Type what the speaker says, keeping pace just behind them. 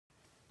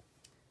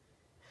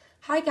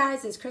Hi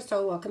guys, it's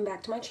Crystal. Welcome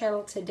back to my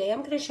channel. Today I'm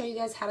going to show you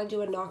guys how to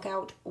do a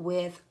knockout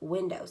with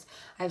windows.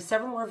 I have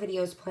several more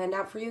videos planned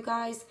out for you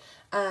guys,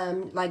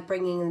 like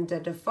bringing in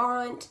the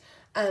font,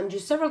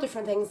 just several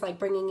different things like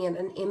bringing in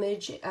an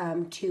image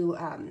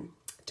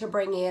to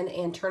bring in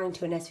and turn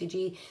into an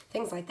SVG,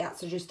 things like that.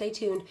 So just stay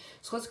tuned.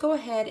 So let's go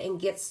ahead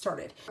and get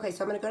started. Okay,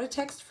 so I'm going to go to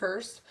text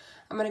first.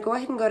 I'm going to go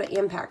ahead and go to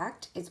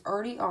impact. It's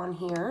already on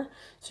here.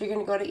 So you're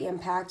going to go to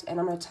impact and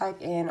I'm going to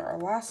type in our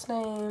last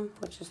name,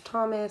 which is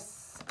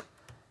Thomas.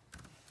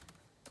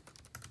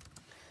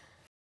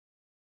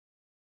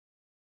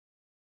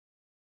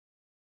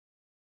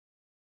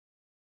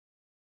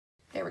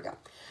 There we go.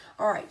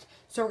 All right,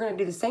 so we're going to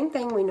do the same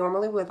thing we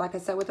normally would, like I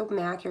said, with a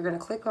Mac. You're going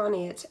to click on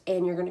it,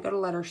 and you're going to go to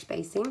letter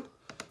spacing.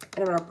 And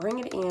I'm going to bring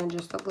it in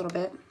just a little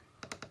bit.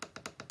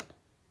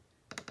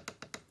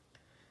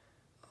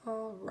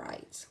 All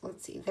right,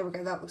 let's see. There we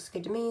go. That looks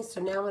good to me. So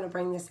now I'm going to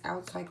bring this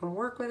out so I can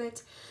work with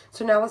it.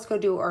 So now let's go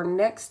do our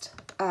next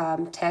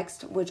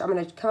text, which I'm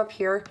going to come up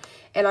here.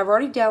 And I've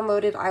already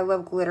downloaded I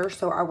Love Glitter,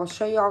 so I will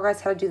show you all guys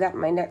how to do that in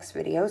my next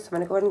video. So I'm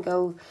going to go ahead and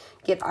go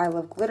get I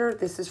Love Glitter.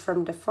 This is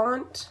from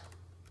DeFont.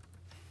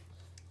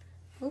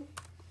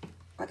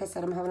 Like I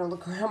said, I'm having a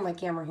look around my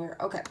camera here.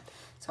 Okay,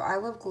 so I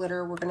Love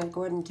Glitter. We're going to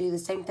go ahead and do the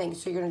same thing.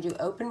 So you're going to do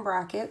open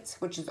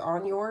brackets, which is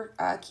on your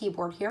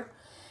keyboard here.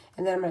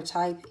 And then I'm going to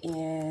type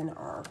in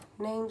our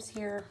names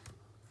here.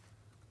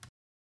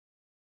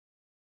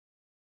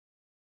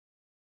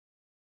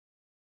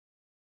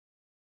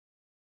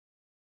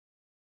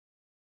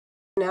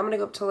 Now I'm going to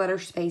go up to letter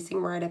spacing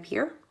right up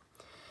here.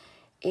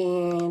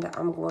 And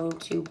I'm going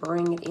to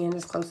bring it in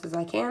as close as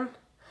I can.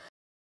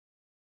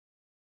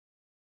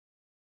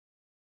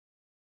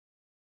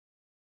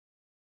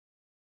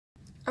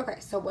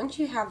 Okay, so once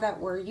you have that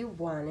where you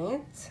want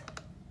it,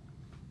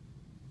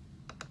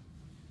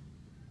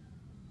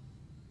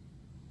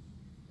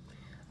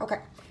 okay,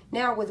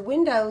 now with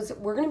Windows,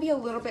 we're going to be a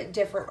little bit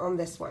different on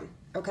this one,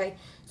 okay?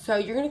 So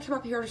you're going to come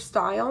up here to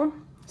Style.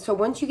 So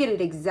once you get it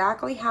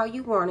exactly how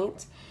you want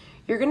it,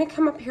 you're going to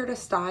come up here to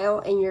Style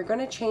and you're going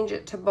to change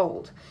it to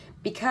bold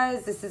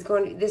because this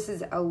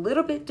is a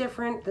little bit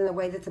different than the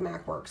way that the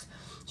Mac works.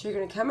 So you're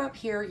going to come up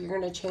here, you're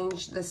going to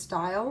change the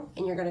style,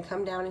 and you're going to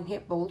come down and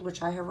hit bold,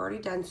 which I have already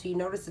done, so you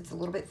notice it's a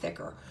little bit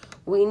thicker.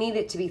 We need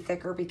it to be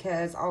thicker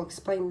because I'll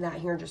explain that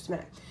here in just a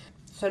minute.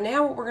 So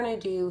now what we're going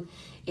to do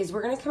is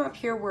we're going to come up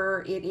here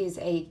where it is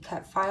a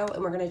cut file,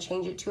 and we're going to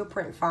change it to a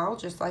print file,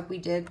 just like we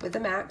did with the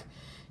Mac.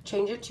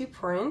 Change it to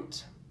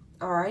print.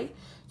 All right,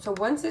 so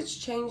once it's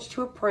changed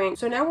to a print,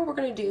 so now what we're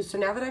going to do, so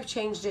now that I've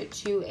changed it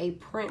to a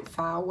print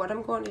file, what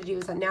I'm going to do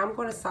is now I'm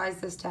going to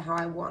size this to how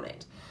I want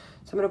it.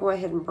 So I'm going to go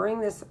ahead and bring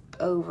this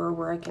over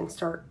where I can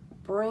start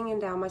bringing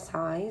down my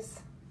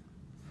size.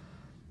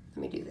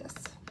 Let me do this.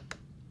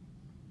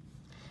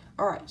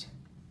 All right,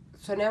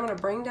 so now I'm going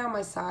to bring down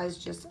my size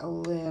just a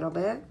little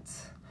bit.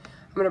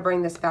 I'm going to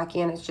bring this back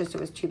in. It's just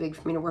it was too big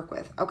for me to work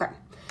with. Okay,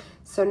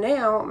 so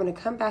now I'm going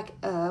to come back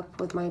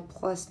up with my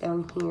plus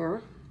down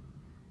here.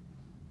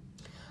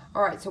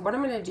 All right, so what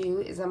I'm going to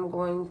do is I'm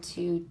going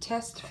to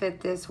test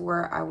fit this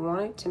where I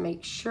want it to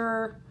make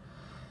sure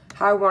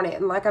how I want it.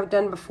 And like I've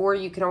done before,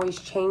 you can always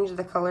change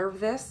the color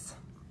of this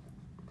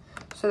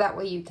so that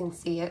way you can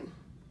see it.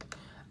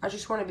 I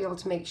just want to be able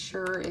to make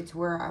sure it's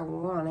where I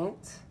want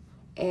it.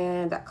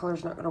 And that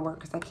color's not going to work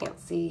because I can't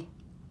see.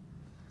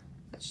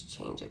 Let's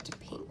change it to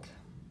pink.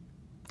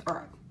 All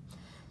right,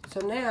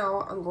 so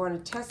now I'm going to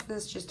test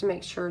this just to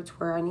make sure it's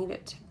where I need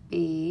it to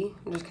be.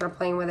 I'm just kind of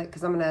playing with it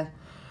because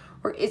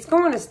it's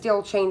going to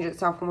still change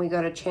itself when we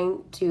go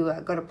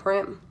to go to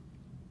print.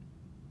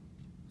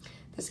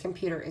 This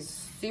computer is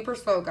super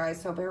slow,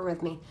 guys, so bear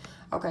with me.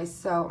 Okay,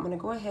 so I'm going to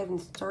go ahead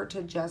and start to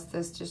adjust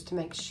this just to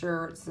make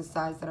sure it's the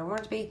size that I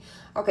want it to be.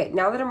 Okay,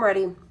 now that I'm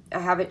ready, I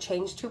have it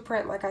changed to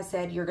print. Like I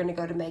said, you're going to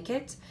go to make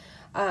it.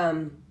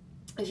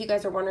 If you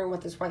guys are wondering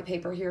what this white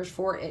paper here is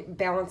for, it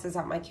balances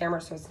out my camera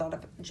so it's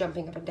not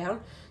jumping up and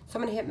down. So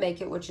I'm going to hit make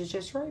it, which is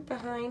just right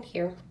behind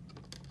here.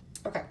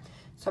 Okay,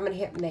 so I'm going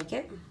to hit make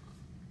it.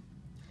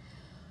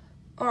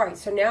 All right,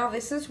 so now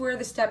this is where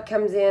the step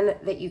comes in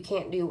that you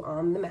can't do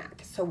on the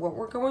Mac. So what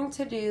we're going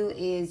to do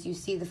is, you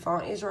see the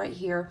font is right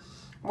here.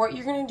 What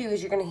you're going to do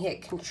is you're going to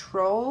hit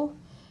Control,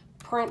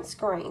 Print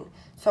Screen.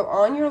 So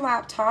on your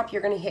laptop,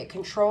 you're going to hit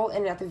Control,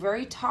 and at the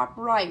very top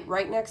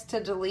right next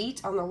to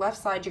Delete, on the left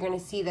side, you're going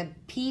to see the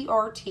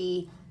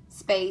PRT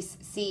space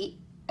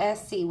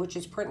CSC, which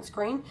is Print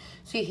Screen.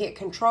 So you hit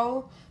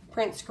Control,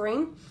 Print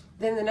Screen.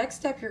 Then the next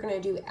step you're going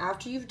to do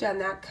after you've done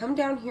that, come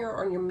down here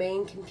on your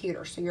main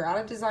computer. So you're out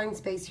of design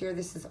space here.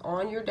 This is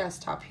on your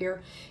desktop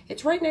here.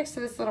 It's right next to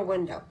this little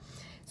window.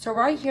 So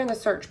right here in the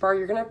search bar,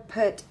 you're going to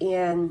put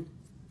in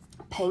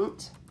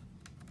Paint.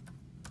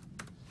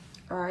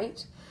 All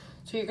right.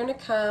 So you're going to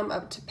come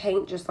up to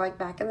Paint just like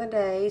back in the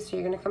day. So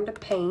you're going to come to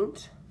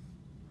Paint.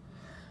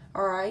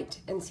 All right.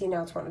 And see,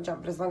 now it's wanting to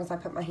jump. But as long as I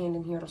put my hand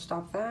in here, it'll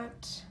stop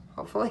that,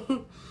 hopefully.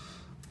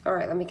 All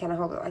right, let me kind of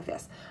hold it like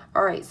this.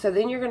 All right, so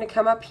then you're going to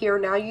come up here.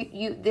 Now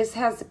this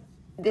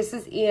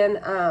is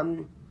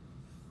in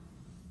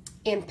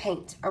in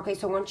paint. Okay,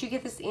 so once you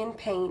get this in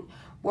paint,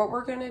 what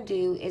we're going to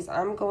do is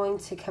I'm going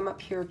to come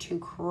up here to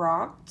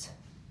cropped.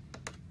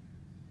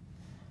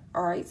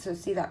 All right, so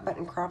see that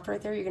button cropped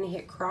right there? You're going to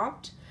hit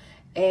cropped.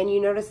 And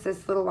you notice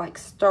this little like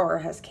star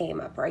has came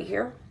up right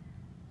here.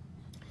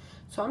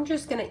 So I'm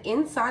just going to,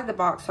 inside the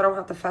box, so I don't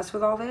have to fuss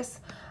with all this,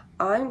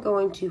 I'm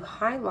going to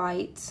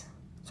highlight.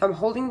 So I'm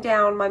holding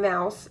down my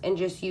mouse and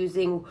just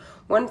using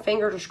one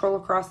finger to scroll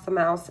across the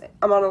mouse.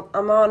 I'm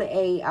on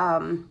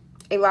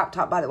a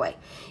laptop, by the way.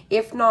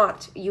 If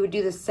not, you would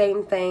do the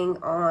same thing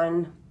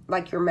on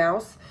like your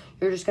mouse.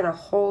 You're just gonna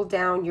hold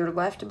down your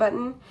left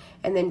button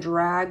and then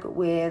drag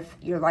with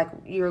your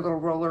little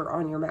roller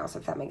on your mouse,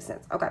 if that makes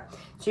sense. Okay,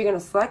 so you're gonna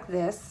select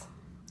this.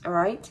 All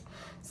right,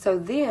 so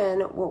then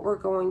what we're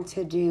going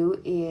to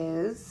do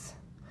is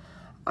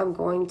I'm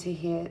going to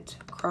hit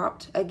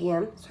cropped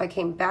again. So I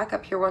came back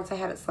up here once I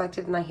had it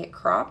selected and I hit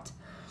cropped.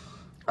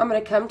 I'm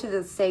gonna come to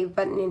the save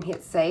button and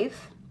hit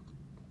save.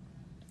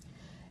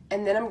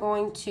 And then I'm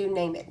going to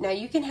name it. Now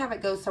you can have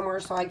it go somewhere,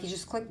 so I can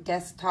just click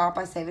desktop.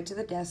 I save it to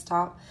the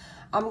desktop.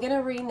 I'm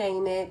gonna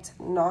rename it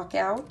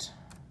Knockout.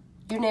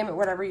 You name it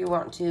whatever you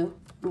want to,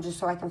 just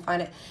so I can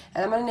find it.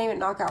 And I'm gonna name it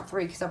Knockout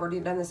 3 because I've already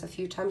done this a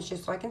few times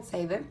just so I can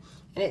save it.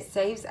 And it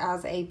saves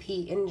as a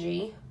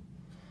PNG.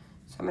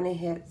 So I'm gonna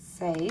hit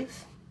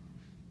save.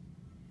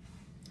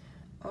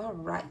 All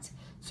right,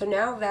 so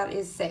now that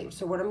is saved.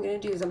 So what I'm gonna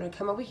do is I'm gonna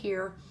come over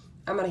here.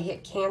 I'm gonna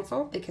hit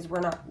cancel because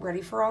we're not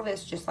ready for all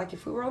this, just like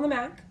if we were on the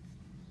Mac.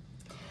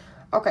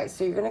 Okay,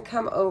 so you're gonna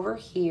come over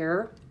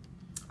here.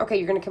 Okay,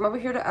 you're gonna come over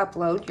here to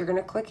upload. You're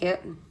gonna click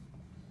it,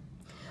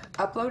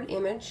 upload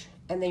image,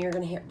 and then you're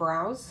gonna hit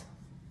browse.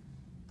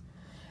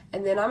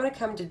 And then I'm gonna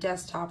come to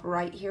desktop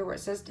right here where it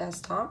says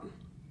desktop.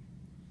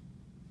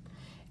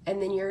 And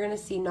then you're gonna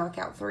see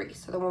Knockout 3.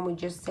 So the one we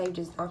just saved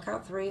is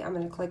Knockout 3. I'm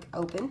gonna click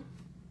open.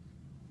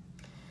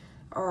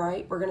 All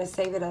right, we're gonna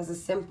save it as a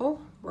simple.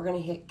 We're gonna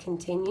hit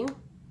continue.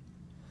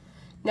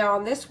 Now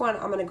on this one,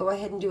 I'm gonna go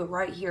ahead and do it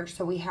right here.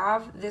 So we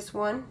have this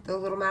one, the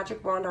little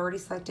magic wand already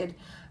selected.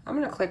 I'm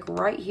gonna click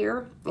right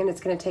here and it's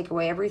gonna take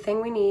away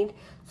everything we need.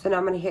 So now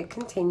I'm gonna hit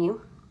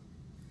continue.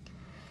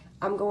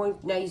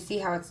 Now you see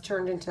how it's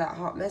turned into that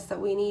hot mess that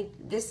we need.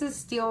 This is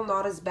still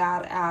not as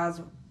bad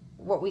as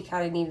what we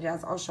kind of needed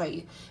as, I'll show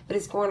you, but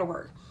it's going to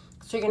work.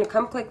 So you're gonna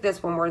come click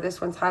this one where this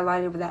one's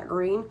highlighted with that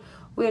green,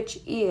 which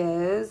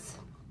is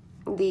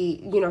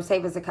the,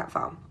 save as a cut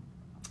file.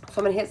 So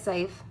I'm gonna hit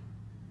save.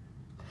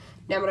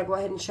 Now I'm gonna go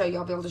ahead and show you.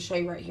 I'll be able to show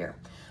you right here.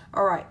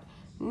 All right,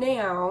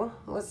 now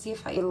let's see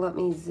if it'll let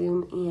me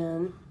zoom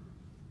in.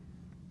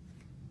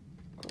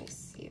 Let me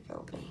see if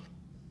it'll be.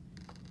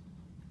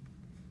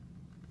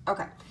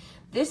 Okay,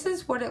 this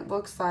is what it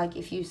looks like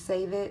if you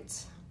save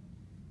it.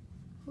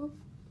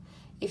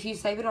 If you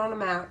save it on a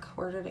Mac,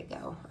 where did it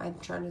go? I'm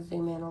trying to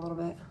zoom in a little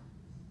bit.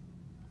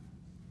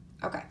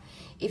 Okay,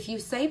 if you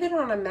save it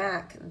on a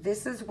Mac,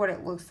 this is what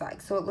it looks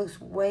like. So it looks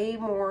way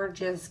more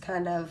just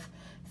kind of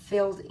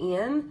filled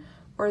in,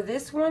 where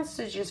this wants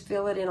to just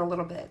fill it in a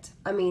little bit.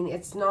 I mean,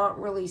 it's not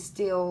really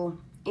still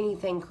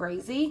anything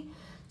crazy.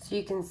 So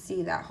you can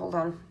see that, hold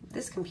on,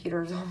 this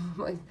computer is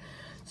like,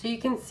 so you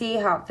can see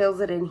how it fills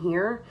it in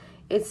here.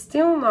 It's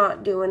still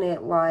not doing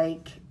it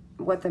like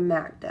what the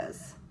Mac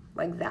does,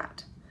 like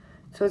that.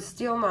 So it's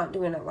still not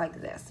doing it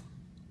like this.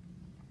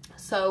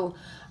 So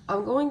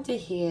I'm going to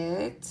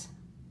hit,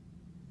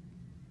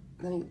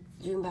 let me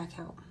zoom back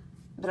out,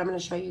 but I'm going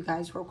to show you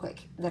guys real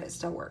quick that it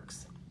still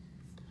works.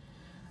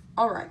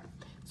 All right,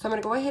 so I'm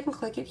going to go ahead and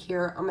click it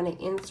here. I'm going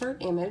to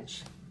insert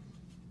image.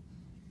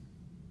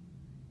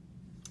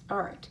 All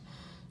right,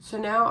 so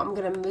now I'm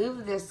going to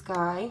move this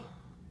guy.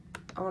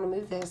 I want to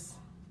move this.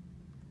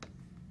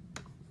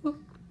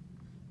 Oop.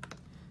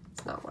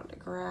 It's not wanting to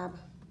grab.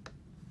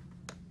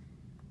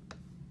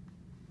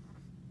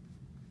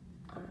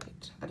 All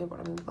right, I did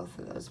want to move both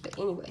of those, but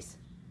anyways,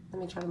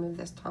 let me try to move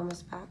this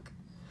Thomas back.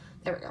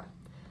 There we go.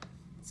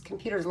 This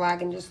computer's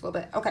lagging just a little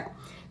bit. Okay,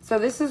 so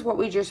this is what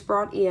we just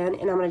brought in,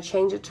 and I'm going to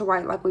change it to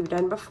white like we've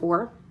done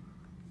before.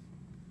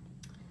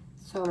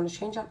 So I'm going to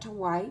change that to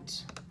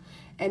white.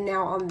 And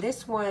now on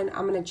this one,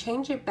 I'm going to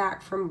change it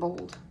back from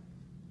bold.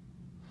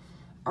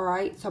 All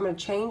right, so I'm going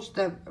to change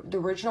the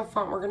original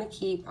font we're going to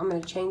keep. I'm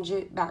going to change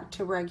it back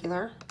to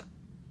regular.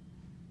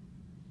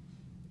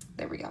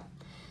 There we go.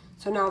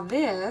 So now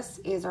this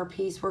is our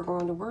piece we're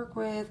going to work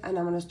with, and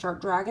I'm going to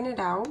start dragging it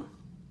out.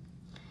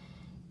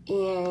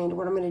 And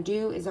what I'm going to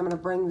do is I'm going to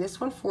bring this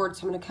one forward.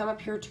 So I'm going to come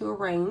up here to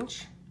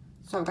arrange.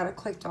 So I've got it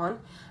clicked on.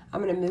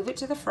 I'm going to move it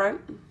to the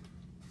front.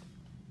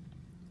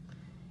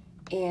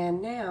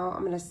 And now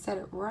I'm going to set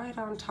it right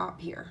on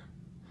top here.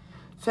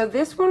 So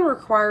this one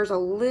requires a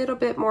little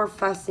bit more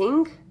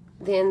fussing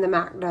than the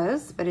Mac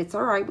does, but it's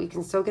all right. We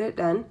can still get it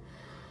done.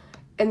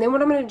 And then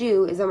what I'm going to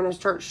do is I'm going to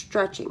start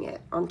stretching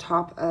it on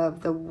top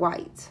of the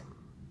white.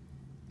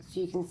 So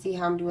you can see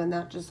how I'm doing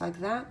that just like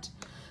that.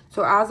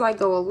 So as I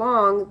go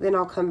along, then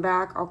I'll come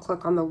back, I'll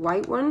click on the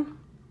white one,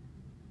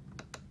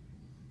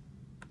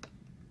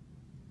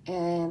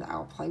 and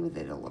I'll play with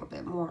it a little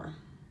bit more.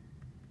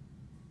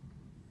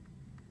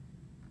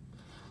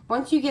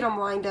 Once you get them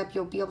lined up,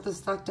 you'll be able to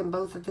select them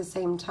both at the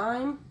same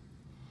time.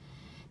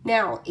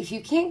 Now, if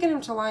you can't get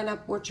them to line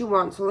up what you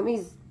want, so let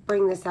me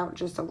bring this out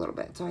just a little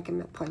bit so I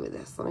can play with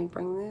this. Let me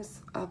bring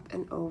this up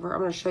and over. I'm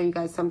going to show you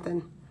guys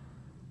something.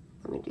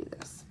 Let me do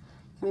this.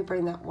 Let me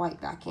bring that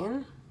white back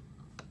in.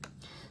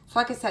 So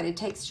like I said, it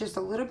takes just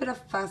a little bit of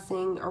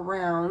fussing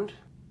around.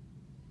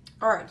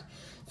 All right,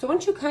 so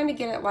once you kind of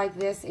get it like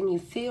this and you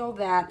feel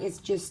that it's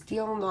just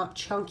still not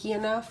chunky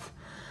enough,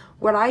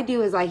 what I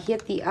do is I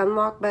hit the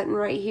unlock button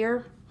right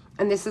here,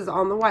 and this is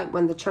on the white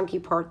one, the chunky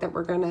part that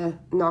we're gonna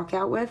knock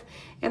out with,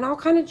 and I'll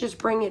kind of just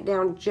bring it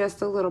down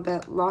just a little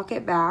bit, lock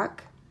it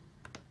back,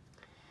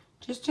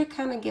 just to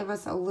kind of give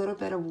us a little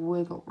bit of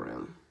wiggle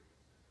room.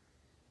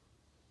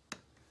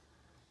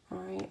 All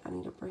right, I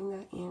need to bring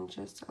that in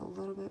just a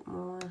little bit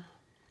more.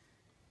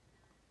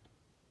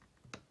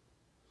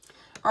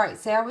 All right,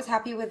 say I was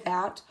happy with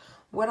that.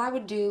 What I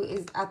would do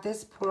is at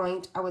this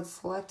point, I would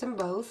select them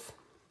both.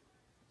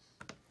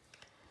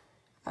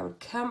 I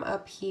would come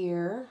up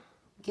here,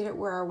 get it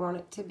where I want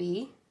it to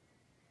be.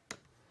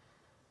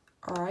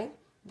 All right,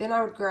 then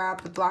I would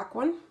grab the black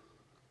one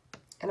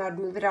and I'd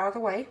move it out of the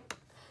way,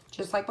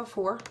 just like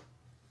before.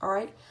 All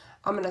right,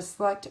 I'm gonna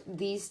select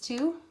these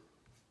two.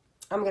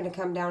 I'm gonna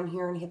come down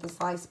here and hit the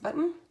slice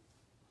button.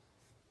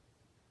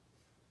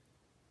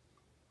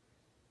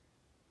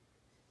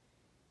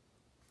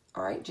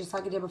 All right, just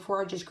like I did before,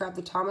 I just grabbed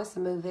the Thomas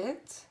and move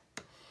it.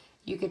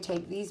 You could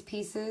take these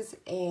pieces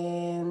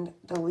and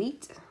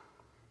delete.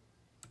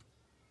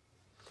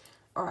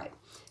 All right,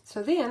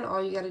 so then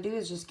all you got to do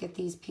is just get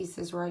these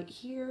pieces right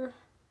here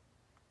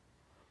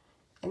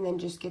and then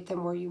just get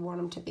them where you want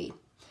them to be.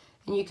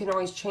 And you can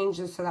always change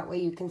this so that way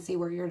you can see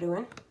where you're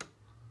doing.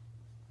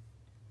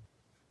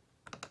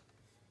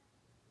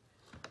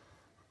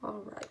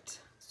 All right,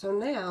 so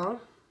now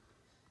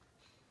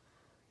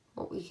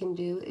what we can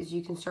do is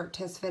you can start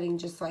test fitting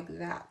just like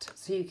that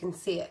so you can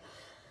see it.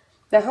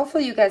 Now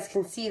hopefully you guys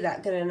can see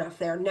that good enough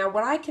there. Now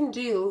what I can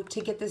do to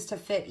get this to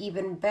fit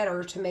even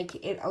better, to make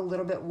it a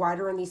little bit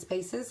wider in these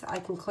spaces, I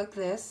can click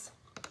this,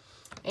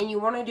 and you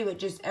want to do it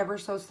just ever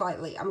so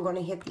slightly. I'm going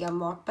to hit the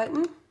unlock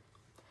button,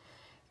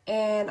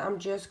 and I'm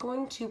just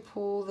going to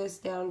pull this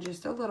down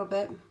just a little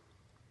bit,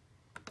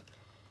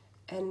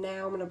 and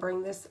now I'm going to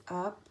bring this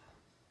up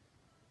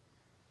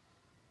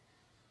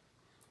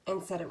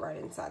and set it right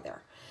inside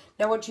there.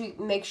 Now what you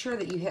make sure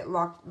that you hit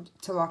lock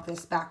to lock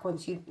this back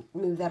once you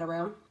move that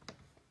around.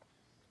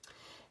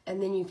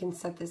 And then you can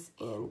set this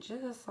in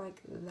just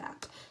like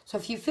that. So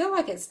if you feel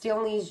like it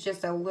still needs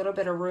just a little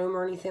bit of room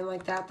or anything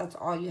like that, that's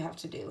all you have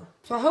to do.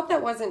 So I hope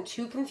that wasn't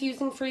too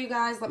confusing for you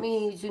guys. Let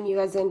me zoom you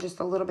guys in just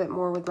a little bit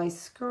more with my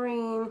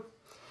screen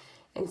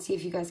and see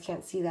if you guys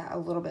can't see that a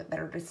little bit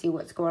better to see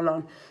what's going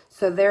on.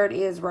 So there it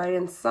is right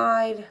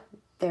inside.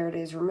 There it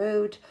is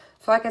removed.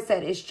 So like I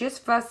said, it's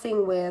just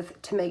fussing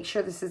with to make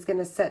sure this is going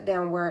to set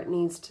down where it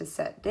needs to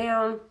set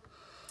down.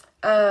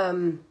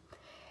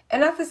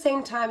 And at the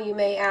same time, you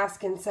may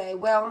ask and say,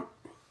 well,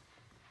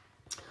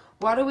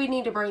 why do we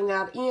need to bring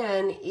that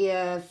in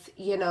if,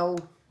 you know,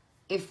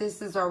 if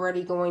this is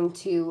already going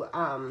to,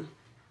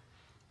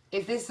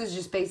 if this is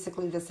just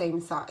basically the same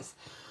size?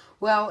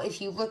 Well, if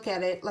you look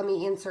at it, let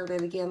me insert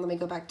it again. Let me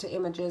go back to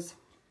images.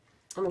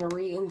 I'm going to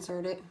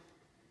reinsert it.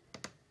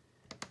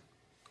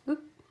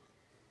 Oop.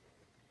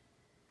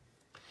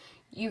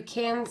 You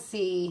can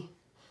see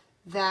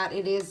that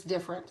it is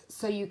different.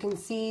 So you can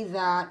see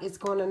that it's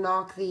going to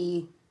knock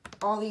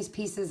all these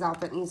pieces out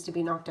that needs to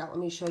be knocked out. Let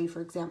me show you, for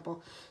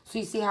example. So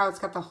you see how it's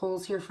got the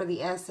holes here for the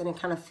S and it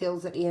kind of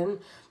fills it in?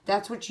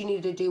 That's what you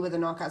need to do with a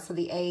knockout. So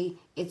the A,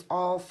 it's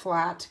all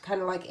flat, kind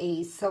of like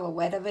a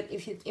silhouette of it,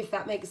 if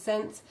that makes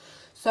sense.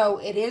 So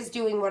it is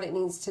doing what it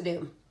needs to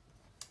do.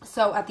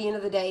 So at the end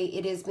of the day,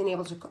 it is being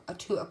able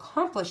to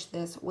accomplish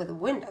this with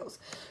windows.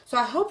 So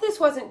I hope this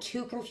wasn't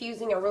too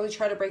confusing. I really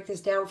try to break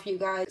this down for you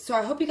guys. So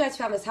I hope you guys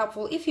found this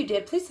helpful. If you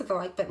did, please hit the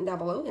like button down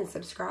below and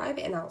subscribe,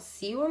 and I'll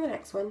see you on the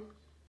next one.